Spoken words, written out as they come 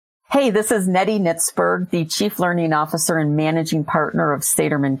Hey, this is Nettie Nitzberg, the Chief Learning Officer and Managing Partner of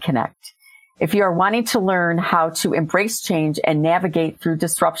Saterman Connect. If you are wanting to learn how to embrace change and navigate through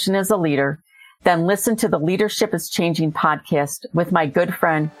disruption as a leader, then listen to the Leadership is Changing podcast with my good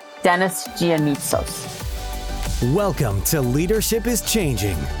friend, Dennis Giannoutsos. Welcome to Leadership is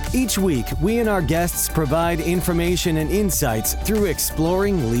Changing. Each week, we and our guests provide information and insights through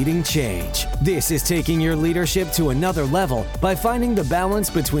exploring leading change. This is taking your leadership to another level by finding the balance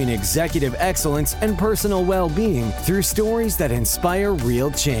between executive excellence and personal well-being through stories that inspire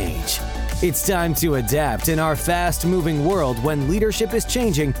real change. It's time to adapt in our fast-moving world when leadership is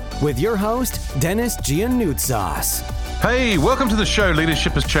changing with your host, Dennis Giannoutsos. Hey, welcome to the show,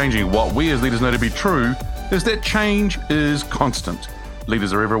 Leadership is Changing. What we as leaders know to be true is that change is constant.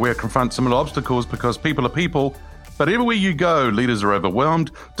 Leaders are everywhere, confront similar obstacles because people are people, but everywhere you go, leaders are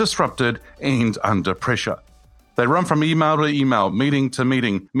overwhelmed, disrupted, and under pressure. They run from email to email, meeting to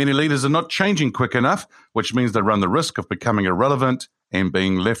meeting. Many leaders are not changing quick enough, which means they run the risk of becoming irrelevant and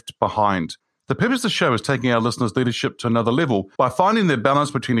being left behind. The purpose of the show is taking our listeners' leadership to another level by finding their balance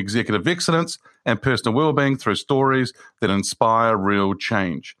between executive excellence and personal well-being through stories that inspire real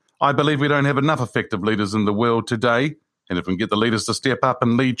change. I believe we don't have enough effective leaders in the world today, and if we can get the leaders to step up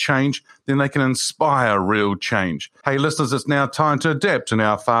and lead change, then they can inspire real change. Hey listeners, it's now time to adapt in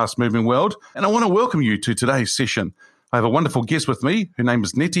our fast-moving world, and I want to welcome you to today's session. I have a wonderful guest with me. Her name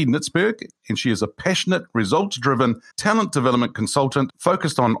is Nettie Nitzberg, and she is a passionate, results-driven talent development consultant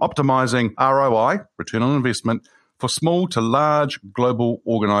focused on optimizing ROI, return on investment, for small to large global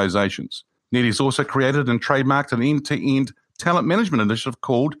organizations. Nettie's also created and trademarked an end-to-end talent management initiative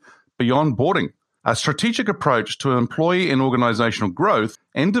called Beyond Boarding, a strategic approach to employee and organizational growth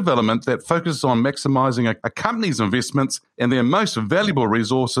and development that focuses on maximizing a company's investments in their most valuable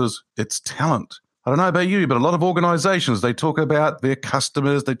resources, its talent. I don't know about you, but a lot of organizations, they talk about their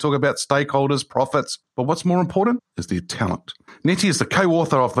customers, they talk about stakeholders, profits, but what's more important is their talent. Nettie is the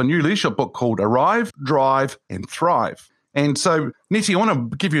co-author of the new leadership book called Arrive, Drive, and Thrive. And so, Nettie, I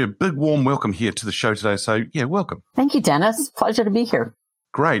want to give you a big warm welcome here to the show today. So, welcome. Thank you, Dennis. Pleasure to be here.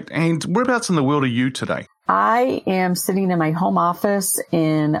 Great. And whereabouts in the world are you today? I am sitting in my home office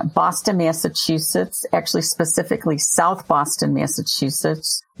in Boston, Massachusetts, actually specifically South Boston,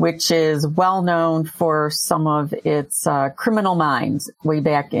 Massachusetts, which is well known for some of its criminal minds way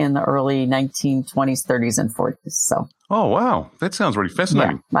back in the early 1920s, 30s, and 40s. So, oh, wow. That sounds really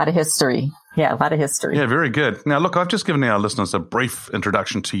fascinating. Yeah, a lot of history. Yeah, a lot of history. Yeah, very good. Now, look, I've just given our listeners a brief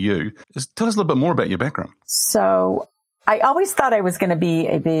introduction to you. Just tell us a little bit more about your background. So I always thought I was going to be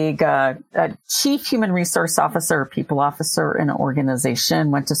a big chief human resource officer or people officer in an organization.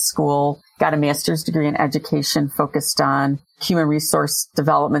 Went to school, got a master's degree in education focused on human resource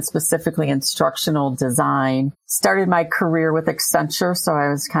development, specifically instructional design. Started my career with Accenture, so I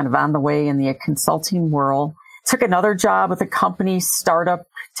was kind of on the way in the consulting world. Took another job with a company, startup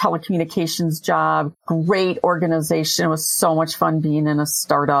telecommunications job, great organization. It was so much fun being in a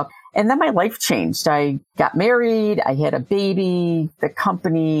startup. And then my life changed. I got married. I had a baby. The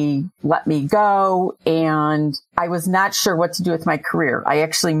company let me go, and I was not sure what to do with my career. I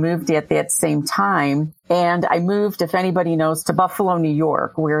actually moved at that same time, and I moved, if anybody knows, to Buffalo, New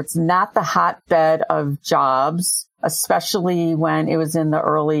York, where it's not the hotbed of jobs, especially when it was in the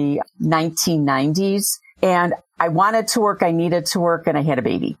early 1990s. And I wanted to work, I needed to work, and I had a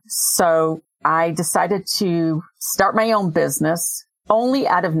baby. So I decided to start my own business only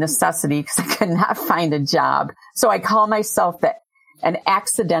out of necessity because I could not find a job. So I call myself an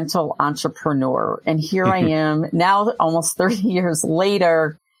accidental entrepreneur. And here I am now, almost 30 years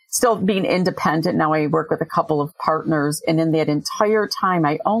later, still being independent. Now I work with a couple of partners. And in that entire time,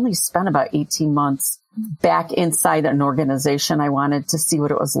 I only spent about 18 months back inside an organization. I wanted to see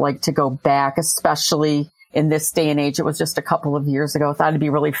what it was like to go back, especially in this day and age. It was just a couple of years ago. Thought it'd be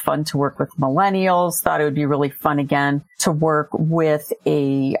really fun to work with millennials. Thought it would be really fun again to work with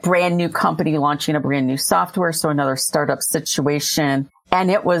a brand new company launching a brand new software. So another startup situation. And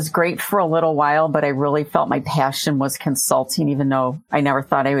it was great for a little while, but I really felt my passion was consulting, even though I never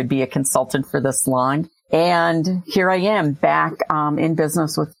thought I would be a consultant for this long. And here I am back in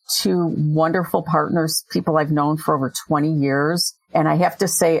business with two wonderful partners, people I've known for over 20 years. And I have to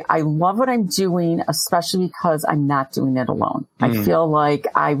say, I love what I'm doing, especially because I'm not doing it alone. I feel like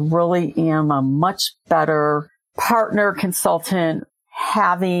I really am a much better partner, consultant,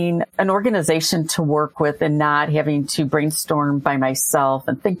 having an organization to work with and not having to brainstorm by myself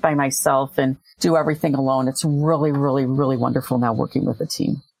and think by myself and do everything alone. It's really, really, really wonderful now working with a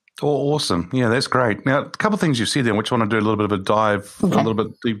team. Oh, awesome. Yeah, that's great. Now, a couple of things you said there, which I want to do a little bit of a dive, a little bit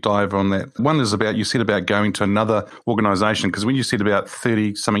deep dive on that. One is about, you said about going to another organization, because when you said about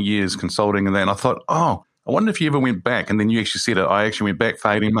 30-something years consulting and that, and I thought, oh, I wonder if you ever went back. And then you actually said it. I actually went back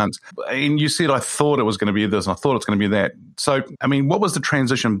for 18 months. And you said, I thought it was going to be this, and I thought it's going to be that. So, I mean, what was the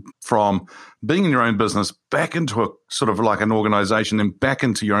transition from being in your own business back into a sort of like an organization and back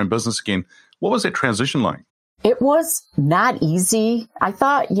into your own business again? What was that transition like? It was not easy. I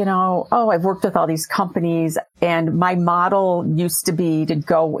thought, I've worked with all these companies, and my model used to be to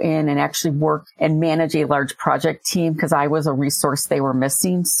go in and actually work and manage a large project team because I was a resource they were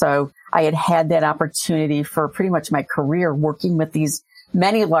missing. So I had that opportunity for pretty much my career working with these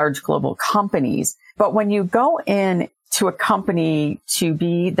many large global companies. But when you go in to a company to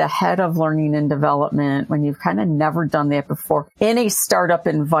be the head of learning and development, when you've kind of never done that before in a startup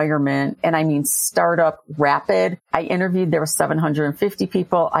environment, and I mean startup rapid, I interviewed, there were 750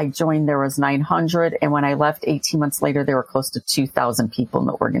 people. I joined, there was 900. And when I left 18 months later, there were close to 2,000 people in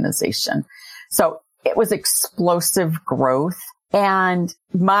the organization. So it was explosive growth. And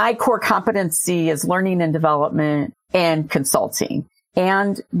my core competency is learning and development and consulting.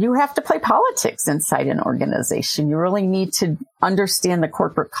 And you have to play politics inside an organization. You really need to understand the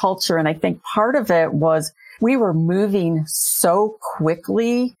corporate culture. And I think part of it was we were moving so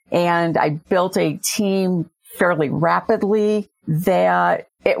quickly, and I built a team fairly rapidly that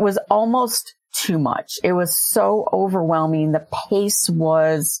it was almost too much. It was so overwhelming. The pace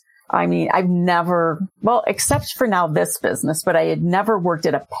was, I've never, except for now this business, but I had never worked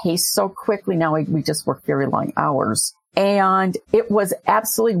at a pace so quickly. Now we just work very long hours. And it was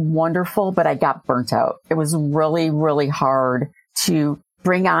absolutely wonderful, but I got burnt out. It was really, really hard to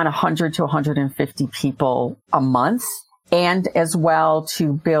bring on 100 to 150 people a month, and as well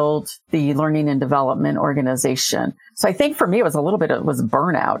to build the learning and development organization. So I think for me, it was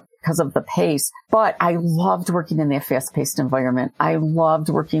burnout because of the pace, but I loved working in that fast-paced environment. I loved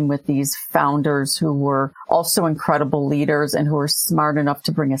working with these founders who were also incredible leaders and who were smart enough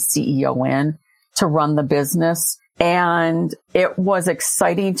to bring a CEO in to run the business. And it was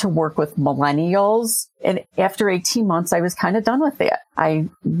exciting to work with millennials. And after 18 months, I was kind of done with that. I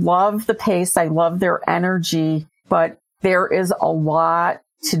love the pace. I love their energy, but there is a lot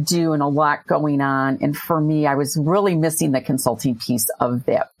to do and a lot going on. And for me, I was really missing the consulting piece of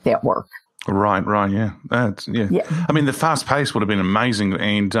that work. Right. Yeah. Yeah. I mean, the fast pace would have been amazing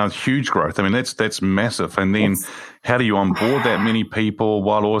and huge growth. I mean, that's massive. And then how do you onboard that many people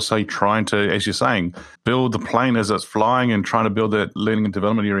while also trying to, as you're saying, build the plane as it's flying and trying to build that learning and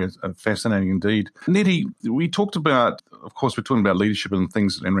development area? Fascinating indeed. Nettie, we're talking about leadership and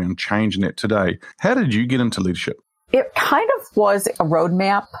things around change in that today. How did you get into leadership? It kind of was a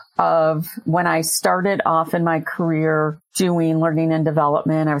roadmap of when I started off in my career doing learning and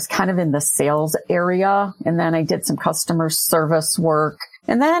development. I was kind of in the sales area, and then I did some customer service work.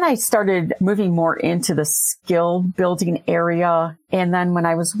 And then I started moving more into the skill building area. And then when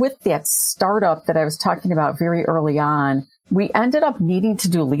I was with that startup that I was talking about very early on, we ended up needing to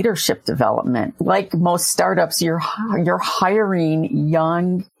do leadership development. Like most startups, you're hiring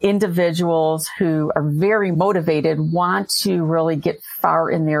young individuals who are very motivated, want to really get far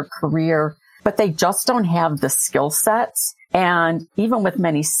in their career, but they just don't have the skill sets. And even with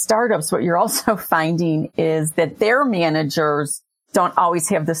many startups, what you're also finding is that their managers don't always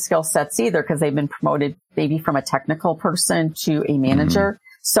have the skill sets either, because they've been promoted maybe from a technical person to a manager.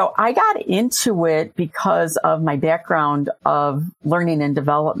 So I got into it because of my background of learning and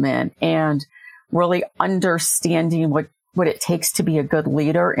development and really understanding what it takes to be a good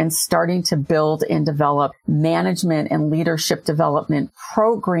leader, and starting to build and develop management and leadership development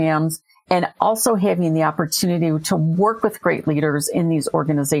programs, and also having the opportunity to work with great leaders in these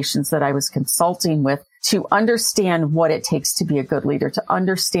organizations that I was consulting with to understand what it takes to be a good leader, to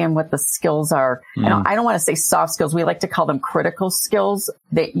understand what the skills are. And I don't want to say soft skills. We like to call them critical skills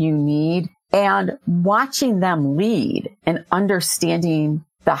that you need, and watching them lead and understanding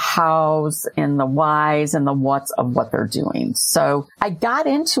the hows and the whys and the whats of what they're doing. So I got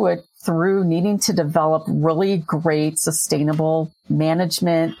into it through needing to develop really great, sustainable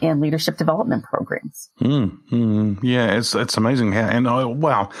management and leadership development programs. Yeah, it's amazing how, and I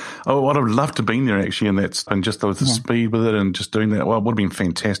would have loved to have been there actually, and just with the speed with it and just doing that. Well, it would have been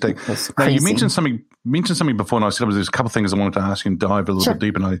fantastic. Now, you mentioned something before, and I said there's a couple of things I wanted to ask you and dive a little bit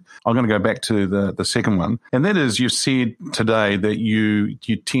deeper. And I'm going to go back to the second one, and that is, you said today that you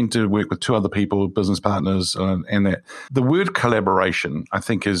tend to work with two other people, business partners, and that the word collaboration, I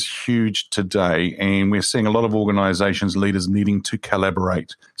think, is huge today, and we're seeing a lot of organizations, leaders needing to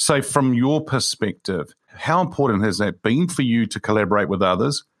collaborate. So from your perspective, how important has that been for you to collaborate with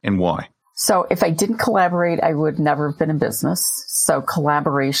others? and why? So if I didn't collaborate, I would never have been in business. So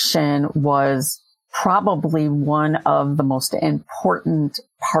collaboration was probably one of the most important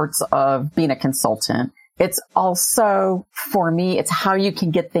parts of being a consultant. It's also, for me, it's how you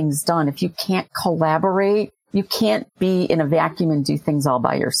can get things done. If you can't collaborate, you can't be in a vacuum and do things all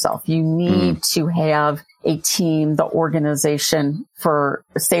by yourself. You need to have a team, the organization for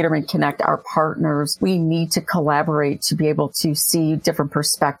Sederman Connect, our partners. We need to collaborate to be able to see different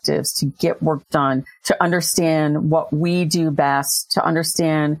perspectives, to get work done, to understand what we do best, to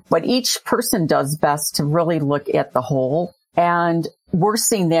understand what each person does best, to really look at the whole. And we're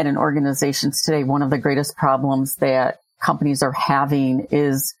seeing that in organizations today. One of the greatest problems that companies are having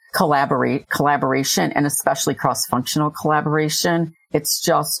is collaboration, and especially cross-functional collaboration. It's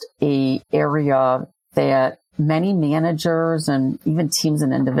just a area that many managers and even teams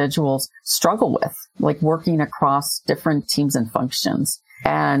and individuals struggle with, like working across different teams and functions.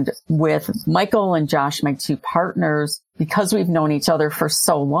 And with Michael and Josh, my two partners, because we've known each other for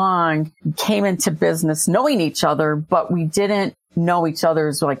so long, came into business knowing each other, but we didn't know each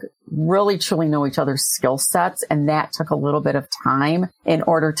other's, like really truly know each other's skill sets. And that took a little bit of time in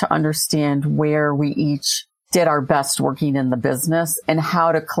order to understand where we each did our best working in the business and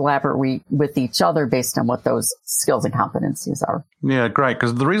how to collaborate with each other based on what those skills and competencies are. Yeah, great.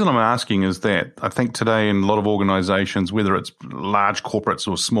 Because the reason I'm asking is that I think today in a lot of organizations, whether it's large corporates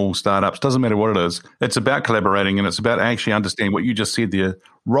or small startups, doesn't matter what it is, it's about collaborating, and it's about actually understanding what you just said there,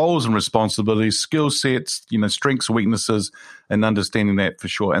 roles and responsibilities, skill sets, strengths, weaknesses, and understanding that for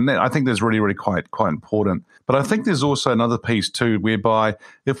sure. And that, I think that's really, really quite important. But I think there's also another piece too, whereby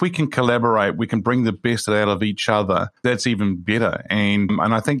if we can collaborate, we can bring the best out of each other. That's even better. And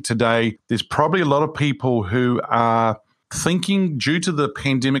I think today there's probably a lot of people who are thinking, due to the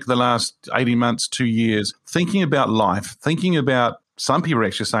pandemic, the last 18 months, 2 years, thinking about life, thinking about, some people are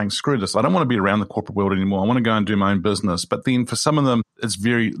actually saying, screw this, I don't want to be around the corporate world anymore. I want to go and do my own business. But then for some of them,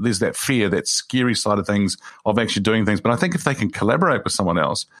 there's that fear, that scary side of things of actually doing things. But I think if they can collaborate with someone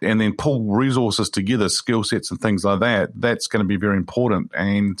else and then pull resources together, skill sets and things like that, that's going to be very important.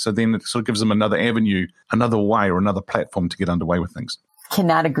 And so then it sort of gives them another avenue, another way or another platform to get underway with things.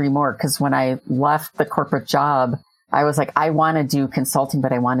 Cannot agree more, because when I left the corporate job, I was like, I want to do consulting,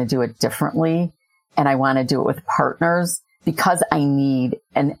 but I want to do it differently. And I want to do it with partners, because I need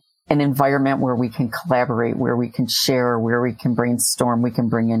an environment where we can collaborate, where we can share, where we can brainstorm, we can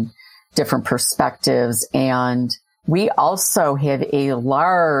bring in different perspectives. And we also have a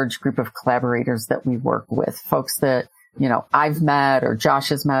large group of collaborators that we work with, folks that, I've met, or Josh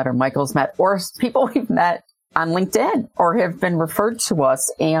has met, or Michael's met, or people we've met on LinkedIn or have been referred to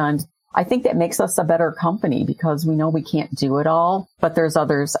us. And I think that makes us a better company, because we know we can't do it all, but there's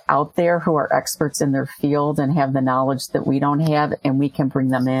others out there who are experts in their field and have the knowledge that we don't have, and we can bring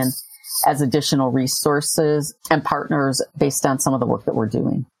them in as additional resources and partners based on some of the work that we're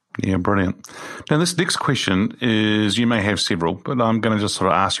doing. Yeah, brilliant. Now, this next question is, you may have several, but I'm going to just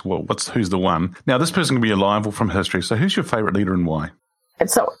sort of ask you, who's the one? Now, this person can be alive or from history. So who's your favorite leader and why? And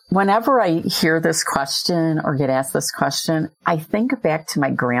so whenever I hear this question or get asked this question, I think back to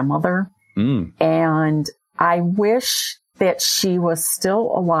my grandmother, and I wish that she was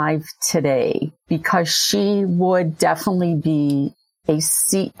still alive today, because she would definitely be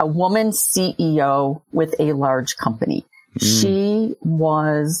a woman CEO with a large company. She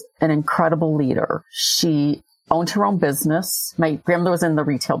was an incredible leader. She owned her own business. My grandmother was in the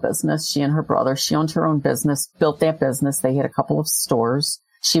retail business. She and her brother, she owned her own business, built that business. They had a couple of stores.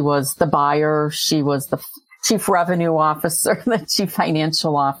 She was the buyer. She was the chief revenue officer, the chief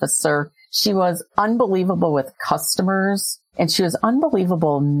financial officer. She was unbelievable with customers, and she was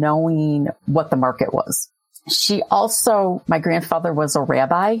unbelievable knowing what the market was. She also, my grandfather was a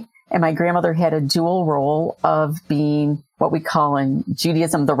rabbi, and my grandmother had a dual role of being what we call in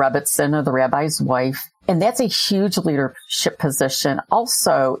Judaism, the Rebbitzin, or the rabbi's wife. And that's a huge leadership position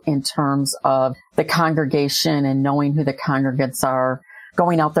also in terms of the congregation and knowing who the congregants are,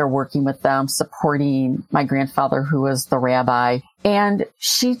 going out there, working with them, supporting my grandfather, who was the rabbi. And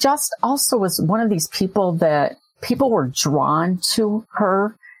she just also was one of these people that people were drawn to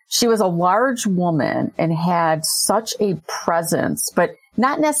her. She was a large woman and had such a presence, but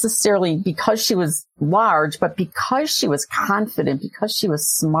not necessarily because she was large, but because she was confident, because she was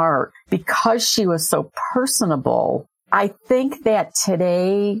smart, because she was so personable. I think that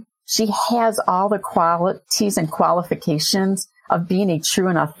today she has all the qualities and qualifications of being a true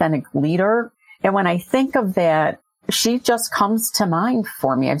and authentic leader. And when I think of that, she just comes to mind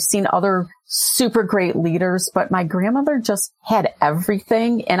for me. I've seen other super great leaders, but my grandmother just had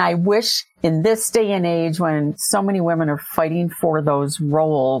everything. And I wish in this day and age when so many women are fighting for those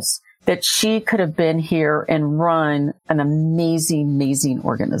roles, that she could have been here and run an amazing, amazing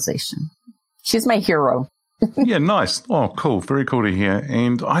organization. She's my hero. Yeah, nice. Oh, cool. Very cool to hear.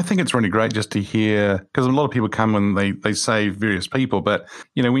 And I think it's really great just to hear, because a lot of people come and they say various people, but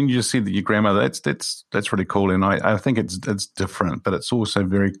when you just said that your grandmother, that's really cool. And I think it's different, but it's also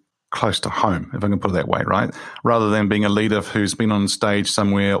very close to home, if I can put it that way, right? Rather than being a leader who's been on stage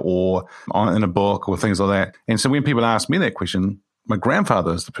somewhere or in a book or things like that. And so when people ask me that question, my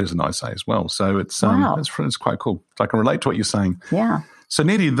grandfather is the person I say as well. So it's quite cool. I can relate to what you're saying. Yeah. So,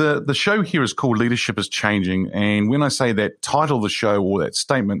 Nettie, the show here is called Leadership is Changing. And when I say that title of the show or that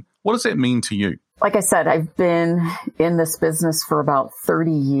statement, what does that mean to you? Like I said, I've been in this business for about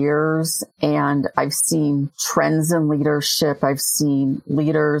 30 years, and I've seen trends in leadership. I've seen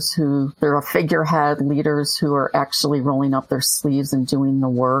leaders who, they're a figurehead, leaders who are actually rolling up their sleeves and doing the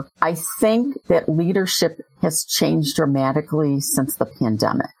work. I think that leadership has changed dramatically since the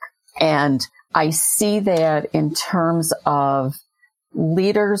pandemic. And I see that in terms of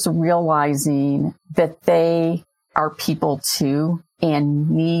leaders realizing that they are people too and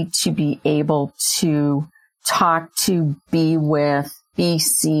need to be able to talk to, be with, be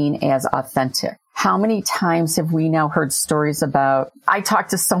seen as authentic. How many times have we now heard stories about, I talk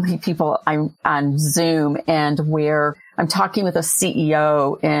to so many people on Zoom, and where I'm talking with a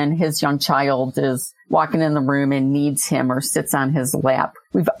CEO and his young child is walking in the room and needs him or sits on his lap.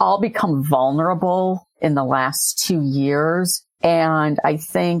 We've all become vulnerable in the last 2 years. And I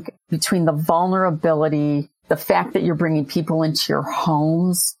think between the vulnerability, the fact that you're bringing people into your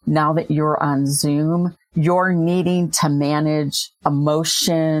homes now that you're on Zoom, you're needing to manage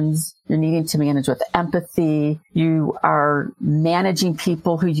emotions, you're needing to manage with empathy, you are managing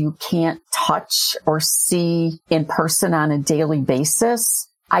people who you can't touch or see in person on a daily basis.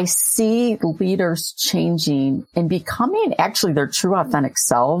 I see leaders changing and becoming actually their true authentic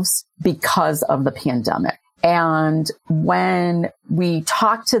selves because of the pandemic. And when we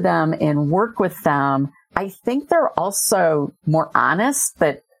talk to them and work with them, I think they're also more honest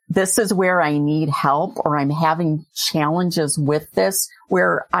that this is where I need help or I'm having challenges with this,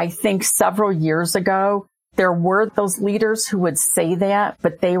 where I think several years ago, there were those leaders who would say that,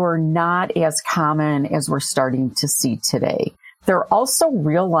 but they were not as common as we're starting to see today. They're also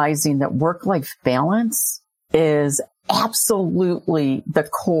realizing that work-life balance is absolutely the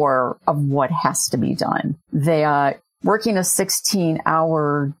core of what has to be done. Working a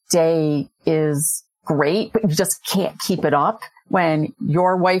 16-hour day is great, but you just can't keep it up when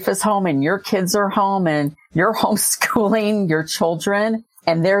your wife is home and your kids are home and you're homeschooling your children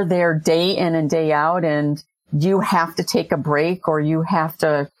and they're there day in and day out, and you have to take a break or you have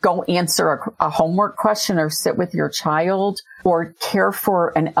to go answer a homework question or sit with your child or care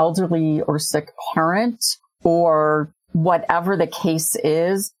for an elderly or sick parent or whatever the case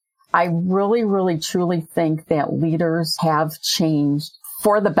is. I really, really, truly think that leaders have changed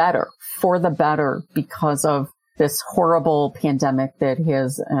for the better because of this horrible pandemic that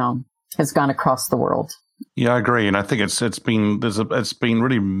has gone across the world. Yeah, I agree, and I think it's been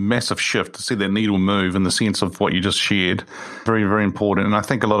really massive shift to see that needle move in the sense of what you just shared. Very, very important, and I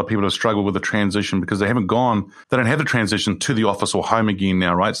think a lot of people have struggled with the transition because they don't have the transition to the office or home again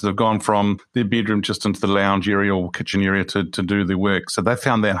now, right? So they've gone from their bedroom just into the lounge area or kitchen area to do their work. So they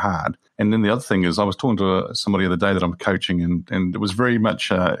found that hard. And then the other thing is, I was talking to somebody the other day that I'm coaching, and it was very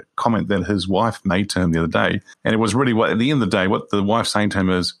much a comment that his wife made to him the other day, and it was really at the end of the day, what the wife's saying to him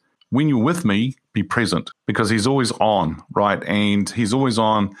is, when you're with me, be present, because he's always on, right? And he's always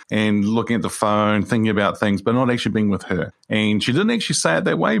on and looking at the phone, thinking about things, but not actually being with her. And she didn't actually say it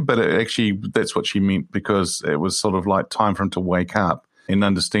that way, but that's what she meant, because it was sort of like time for him to wake up and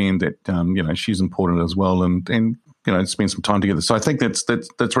understand that, she's important as well, and spend some time together. So I think that's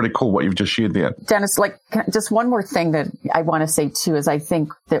really cool what you've just shared there. Dennis, just one more thing that I want to say too is I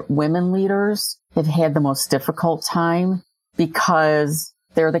think that women leaders have had the most difficult time because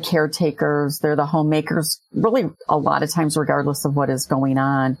they're the caretakers, they're the homemakers, really a lot of times regardless of what is going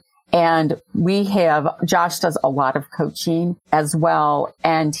on. And Josh does a lot of coaching as well,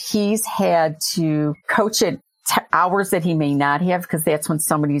 and he's had to coach at hours that he may not have, because that's when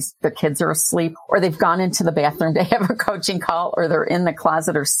the kids are asleep, or they've gone into the bathroom to have a coaching call, or they're in the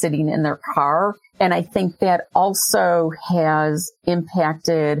closet or sitting in their car. And I think that also has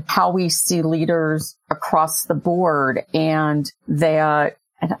impacted how we see leaders across the board, and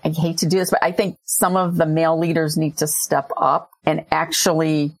I hate to do this, but I think some of the male leaders need to step up and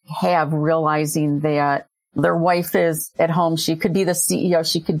actually realizing that Their wife is at home. She could be the CEO.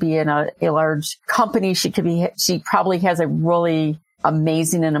 She could be in a large company. She probably has a really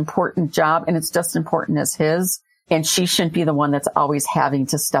amazing and important job, and it's just important as his. And she shouldn't be the one that's always having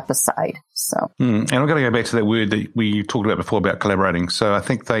to step aside. So, and I'm going to go back to that word that we talked about before about collaborating. So I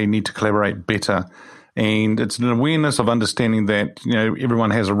think they need to collaborate better. And it's an awareness of understanding that,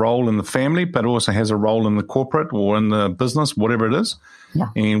 everyone has a role in the family, but also has a role in the corporate or in the business, whatever it is. Yeah.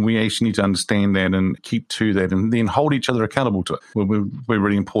 And we actually need to understand that and keep to that and then hold each other accountable to it. We're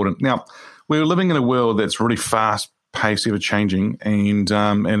really important. Now, we're living in a world that's really fast-paced, ever-changing. And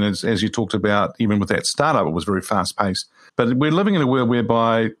as you talked about, even with that startup, it was very fast-paced. But we're living in a world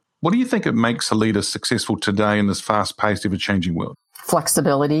whereby, what do you think it makes a leader successful today in this fast-paced, ever-changing world?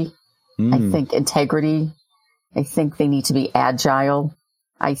 Flexibility. I think integrity. I think they need to be agile.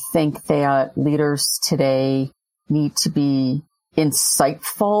 I think that leaders today need to be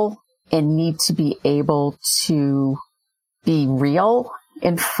insightful and need to be able to be real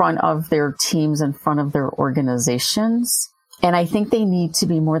in front of their teams, in front of their organizations. And I think they need to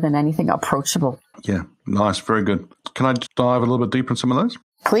be more than anything approachable. Yeah, nice. Very good. Can I dive a little bit deeper in some of those?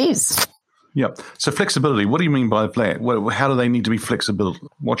 Please. Yeah. So flexibility, what do you mean by that? How do they need to be flexible?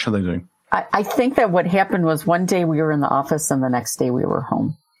 What should they do? I think that what happened was one day we were in the office and the next day we were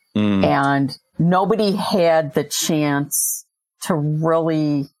home. And nobody had the chance to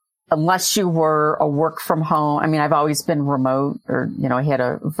really, unless you were a work from home. I mean, I've always been remote or, I had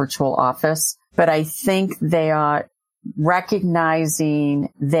a virtual office, but I think that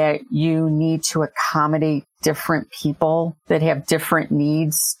recognizing that you need to accommodate different people that have different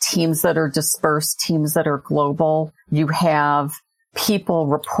needs, teams that are dispersed, teams that are global. You have people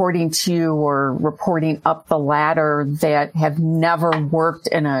reporting to you or reporting up the ladder that have never worked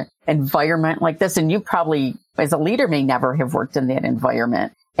in an environment like this. And you probably, as a leader, may never have worked in that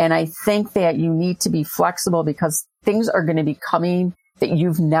environment. And I think that you need to be flexible because things are going to be coming that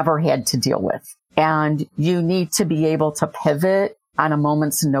you've never had to deal with. And you need to be able to pivot on a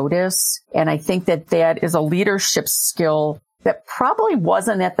moment's notice. And I think that that is a leadership skill that probably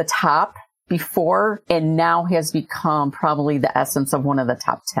wasn't at the top before and now has become probably the essence of one of the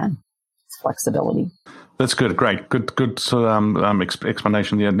top 10. It's flexibility. That's good. Great. Good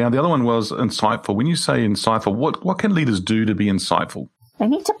explanation there. Now, the other one was insightful. When you say insightful, what can leaders do to be insightful? They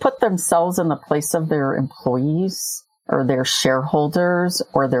need to put themselves in the place of their employees or their shareholders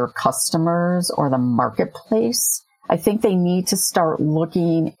or their customers or the marketplace. I think they need to start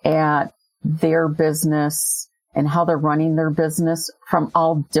looking at their business and how they're running their business from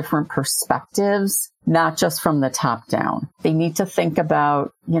all different perspectives, not just from the top down. They need to think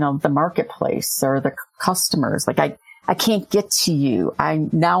about, the marketplace or the customers. Like I can't get to you.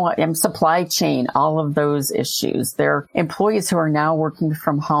 I'm supply chain, all of those issues. There are employees who are now working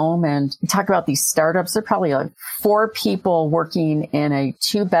from home, and you talk about these startups. They're probably like 4 people working in a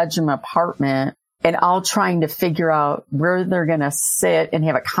 2-bedroom apartment and all trying to figure out where they're going to sit and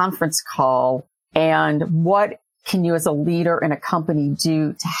have a conference call. And what can you as a leader in a company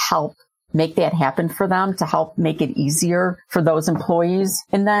do to help make that happen for them, to help make it easier for those employees?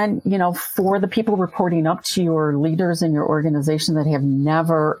 And then, for the people reporting up to you or leaders in your organization that have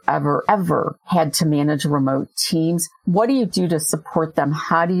never, ever, ever had to manage remote teams, what do you do to support them?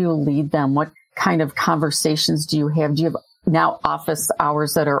 How do you lead them? What kind of conversations do you have? Do you have now office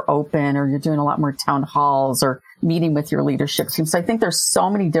hours that are open, or you're doing a lot more town halls or meeting with your leadership team? So I think there's so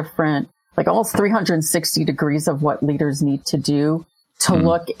many different, like almost 360 degrees of what leaders need to do to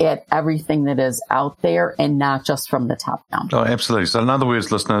look at everything that is out there and not just from the top down. Oh, absolutely. So in other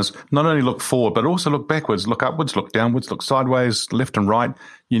words, listeners, not only look forward, but also look backwards, look upwards, look downwards, look sideways, left and right.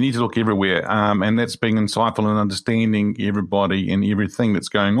 You need to look everywhere. And that's being insightful and understanding everybody and everything that's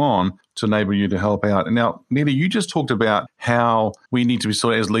going on to enable you to help out. And now, Netta, you just talked about how we need to be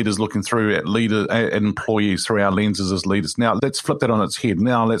sort of, as leaders, looking through at employees through our lenses as leaders. Now, let's flip that on its head.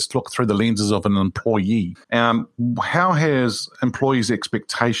 Now, let's look through the lenses of an employee. How has employees'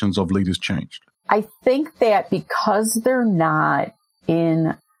 expectations of leaders changed? I think that because they're not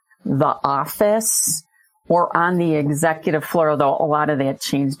in the office or on the executive floor, although a lot of that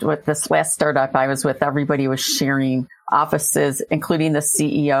changed with this last startup I was with, everybody was sharing offices, including the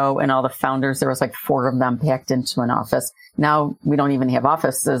CEO and all the founders. There was like 4 of them packed into an office. Now we don't even have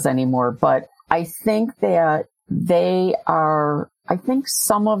offices anymore, but I think that I think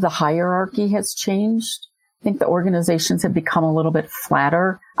some of the hierarchy has changed. I think the organizations have become a little bit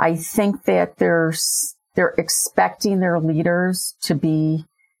flatter. I think that they're expecting their leaders to be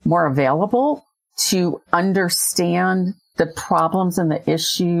more available, to understand the problems and the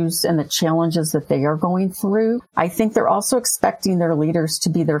issues and the challenges that they are going through. I think they're also expecting their leaders to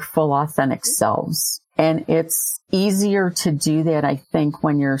be their full authentic selves. And it's easier to do that, I think,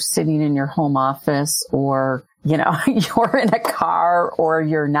 when you're sitting in your home office or, you're in a car or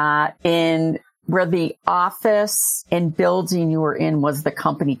you're not in where the office and building you were in was the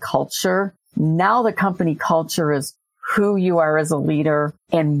company culture. Now the company culture is who you are as a leader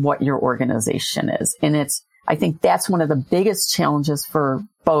and what your organization is. And I think that's one of the biggest challenges for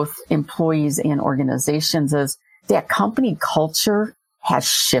both employees and organizations is that company culture has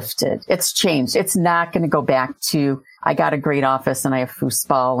shifted. It's changed. It's not going to go back to, I got a great office and I have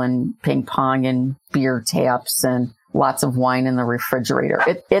foosball and ping pong and beer taps and lots of wine in the refrigerator.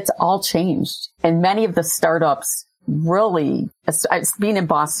 It's all changed. And many of the startups really, being in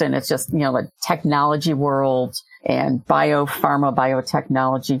Boston, it's just, the technology world and biopharma,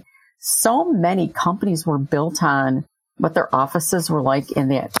 biotechnology. So many companies were built on what their offices were like in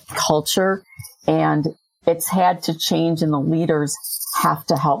that culture. And it's had to change, and the leaders have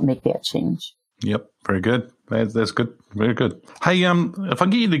to help make that change. Yep. Very good. That's good. Very good. Hey, if I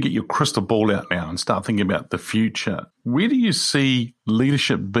get you to get your crystal ball out now and start thinking about the future, where do you see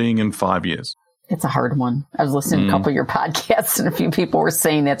leadership being in 5 years? It's a hard one. I was listening to a couple of your podcasts, and a few people were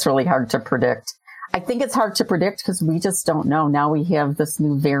saying that's really hard to predict. I think it's hard to predict because we just don't know. Now we have this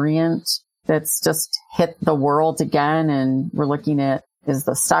new variant that's just hit the world again, and we're looking at, is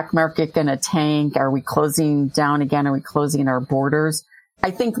the stock market going to tank? Are we closing down again? Are we closing our borders? I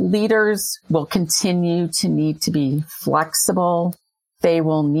think leaders will continue to need to be flexible. They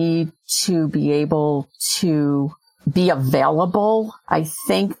will need to be able to be available. I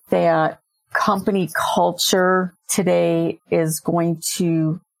think that company culture today is going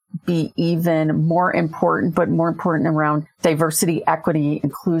to be even more important, but more important around diversity, equity,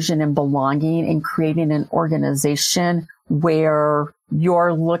 inclusion, and belonging, and creating an organization where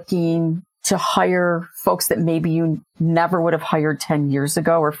you're looking to hire folks that maybe you never would have hired 10 years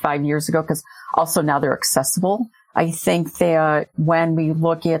ago or 5 years ago, because also now they're accessible. I think that when we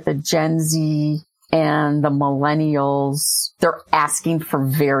look at the Gen Z and the millennials, they're asking for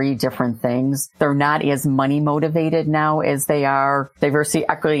very different things. They're not as money motivated now as they are diversity,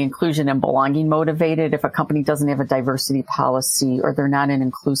 equity, inclusion, and belonging motivated. If a company doesn't have a diversity policy or they're not an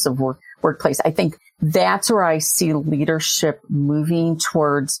inclusive workplace, I think that's where I see leadership moving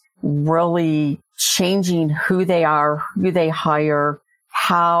towards really changing who they are, who they hire,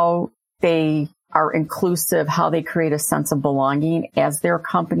 how they are inclusive, how they create a sense of belonging as their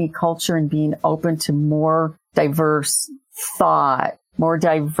company culture, and being open to more diverse thought, more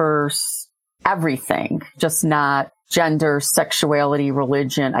diverse everything, just not gender, sexuality,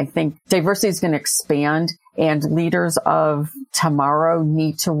 religion. I think diversity is going to expand, and leaders of tomorrow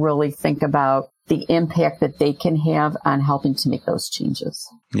need to really think about the impact that they can have on helping to make those changes.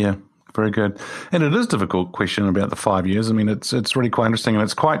 Yeah, very good. And it is a difficult question about the 5 years. I mean, it's really quite interesting, and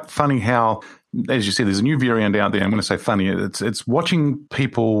it's quite funny how, as you said, there's a new variant out there. I'm going to say funny. It's watching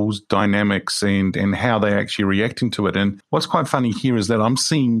people's dynamics and how they're actually reacting to it. And what's quite funny here is that I'm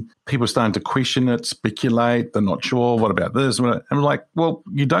seeing people starting to question it, speculate. They're not sure. What about this? And I'm like, well,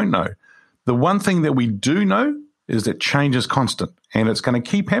 you don't know. The one thing that we do know is that change is constant, and it's going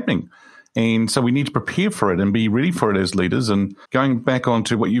to keep happening. And so we need to prepare for it and be ready for it as leaders. And going back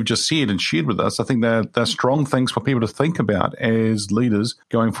onto what you've just said and shared with us, I think they're strong things for people to think about as leaders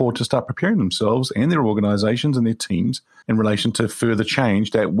going forward to start preparing themselves and their organizations and their teams in relation to further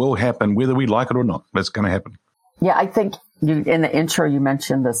change that will happen, whether we like it or not. That's going to happen. Yeah, I think in the intro, you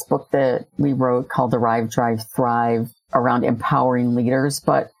mentioned this book that we wrote called Arrive, Drive, Thrive around empowering leaders.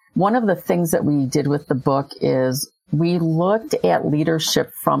 But one of the things that we did with the book is we looked at leadership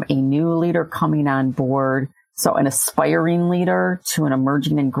from a new leader coming on board, so an aspiring leader to an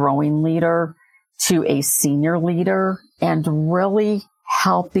emerging and growing leader to a senior leader, and really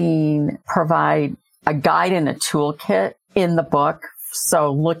helping provide a guide and a toolkit in the book.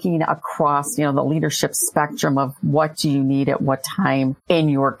 So looking across, the leadership spectrum of what do you need at what time in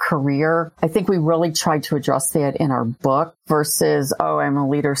your career. I think we really tried to address that in our book versus, I'm a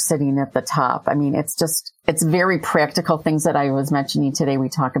leader sitting at the top. I mean, it's very practical things that I was mentioning today. We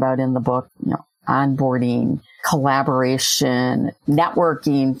talk about in the book, onboarding, collaboration,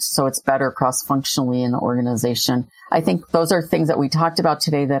 networking, so it's better cross-functionally in the organization. I think those are things that we talked about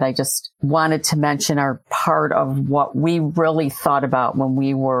today that I just wanted to mention are part of what we really thought about when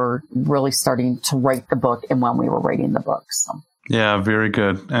we were really starting to write the book and when we were writing the book. So. Yeah, very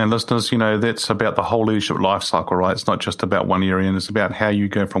good. And listeners, that's about the whole leadership life cycle, right? It's not just about one area, and it's about how you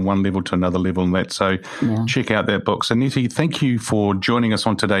go from one level to another level and that. So check out that book. So Nettie, thank you for joining us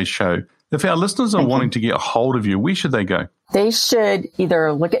on today's show. If our listeners are wanting to get a hold of you, where should they go? They should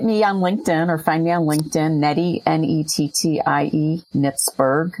either look at me on LinkedIn or find me on LinkedIn, Nettie, Nettie,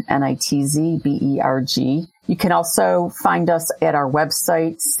 Nitzberg, Nitzberg. You can also find us at our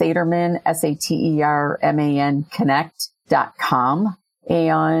website, Saterman, Saterman Connect.com.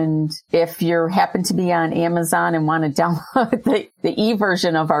 And if you happen to be on Amazon and want to download the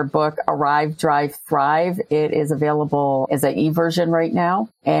e-version of our book, Arrive, Drive, Thrive, it is available as an e-version right now.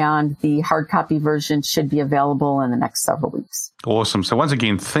 And the hard copy version should be available in the next several weeks. Awesome. So once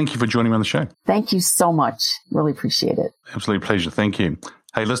again, thank you for joining me on the show. Thank you so much. Really appreciate it. Absolute pleasure. Thank you.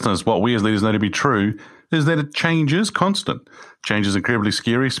 Hey, listeners, what we as leaders know to be true is that change is constant. Change is incredibly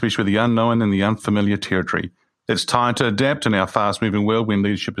scary, especially with the unknown and the unfamiliar territory. It's time to adapt in our fast-moving world when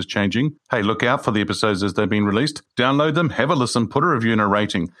leadership is changing. Hey, look out for the episodes as they've been released. Download them, have a listen, put a review and a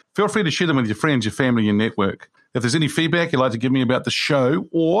rating. Feel free to share them with your friends, your family, your network. If there's any feedback you'd like to give me about the show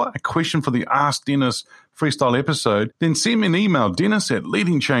or a question for the Ask Dennis Freestyle episode, then send me an email,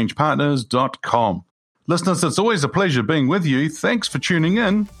 dennis@leadingchangepartners.com. Listeners, it's always a pleasure being with you. Thanks for tuning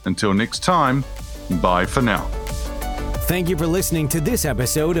in. Until next time, bye for now. Thank you for listening to this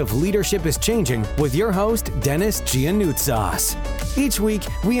episode of Leadership is Changing with your host, Dennis Giannoutsas. Each week,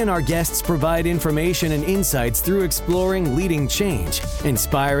 we and our guests provide information and insights through exploring leading change,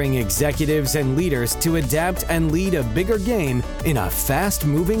 inspiring executives and leaders to adapt and lead a bigger game in a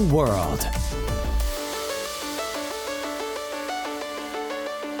fast-moving world.